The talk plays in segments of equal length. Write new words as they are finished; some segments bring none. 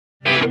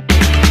Hello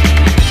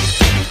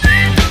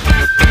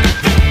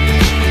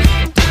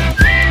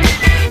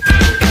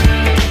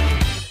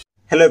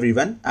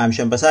everyone, I am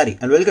Shampasari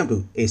and welcome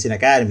to ACN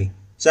Academy.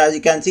 So as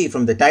you can see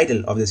from the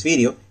title of this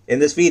video, in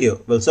this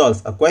video we'll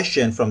solve a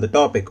question from the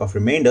topic of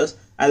remainders,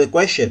 and the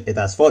question is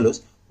as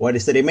follows: what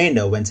is the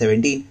remainder when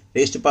 17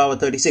 raised to power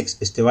 36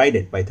 is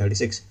divided by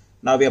 36?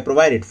 Now we are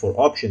provided 4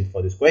 options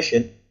for this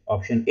question: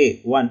 option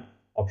A 1,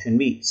 option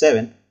B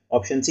 7,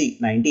 option C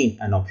 19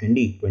 and option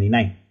D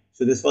 29.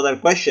 So this was our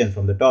question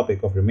from the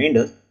topic of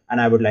remainders, and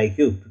I would like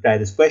you to try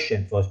this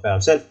question first by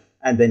yourself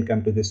and then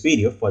come to this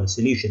video for the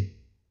solution.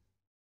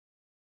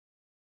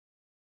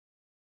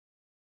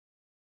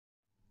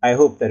 I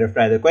hope that you've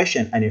tried the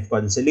question and you've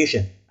got the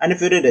solution, and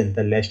if you didn't,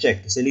 then let's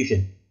check the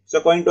solution. So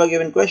according to our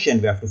given question,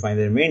 we have to find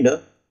the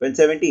remainder when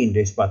 17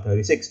 raised to power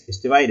 36 is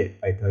divided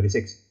by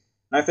 36.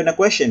 Now if in a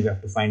question we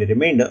have to find the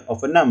remainder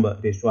of a number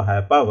raised to a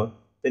higher power,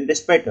 then it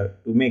is better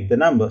to make the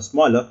number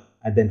smaller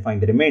and then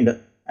find the remainder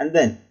and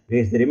then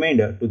raise the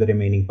remainder to the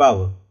remaining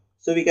power.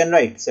 So we can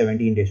write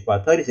 17 raised to power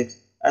 36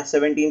 as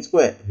 17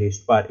 square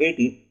raised to power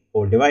 18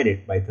 whole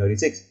divided by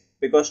 36,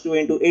 because 2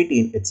 into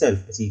 18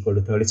 itself is equal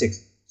to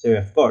 36. So we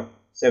have got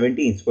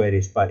 17 square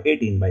raised to power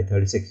 18 by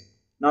 36.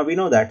 Now we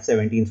know that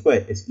 17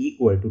 square is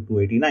equal to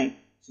 289,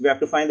 so we have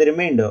to find the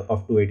remainder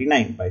of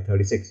 289 by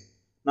 36.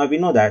 Now we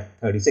know that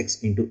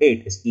 36 into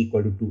 8 is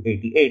equal to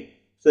 288,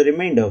 so the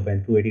remainder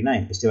when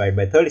 289 is divided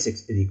by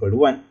 36 is equal to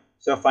 1,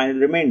 so our final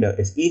remainder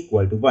is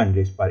equal to 1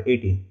 raised to power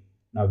 18.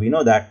 Now we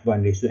know that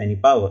 1 raised to any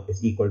power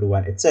is equal to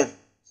 1 itself,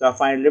 so our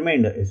final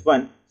remainder is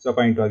 1, so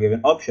according to our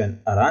given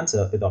option, our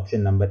answer is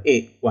option number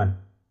A, 1.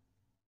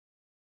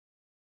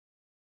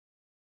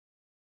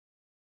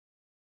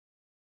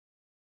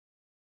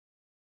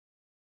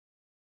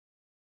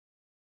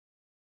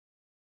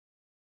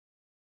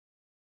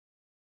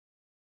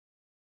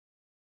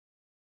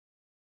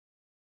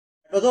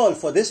 That was all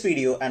for this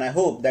video, and I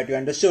hope that you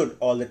understood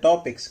all the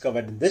topics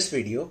covered in this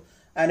video.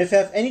 And if you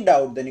have any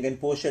doubt, then you can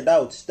post your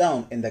doubts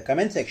down in the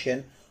comment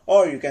section,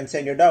 or you can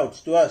send your doubts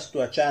to us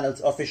to our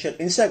channel's official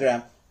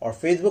Instagram or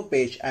Facebook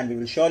page, and we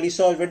will surely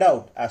solve your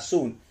doubt as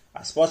soon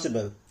as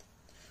possible.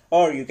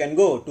 Or you can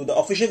go to the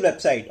official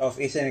website of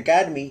ACN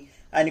Academy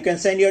and you can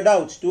send your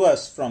doubts to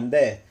us from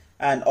there,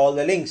 and all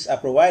the links are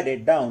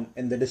provided down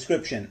in the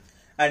description.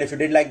 And if you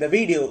did like the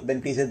video,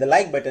 then please hit the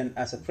like button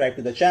and subscribe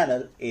to the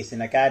channel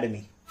ACN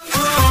Academy.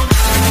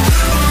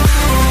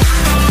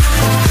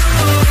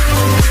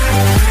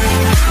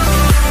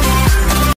 Oh,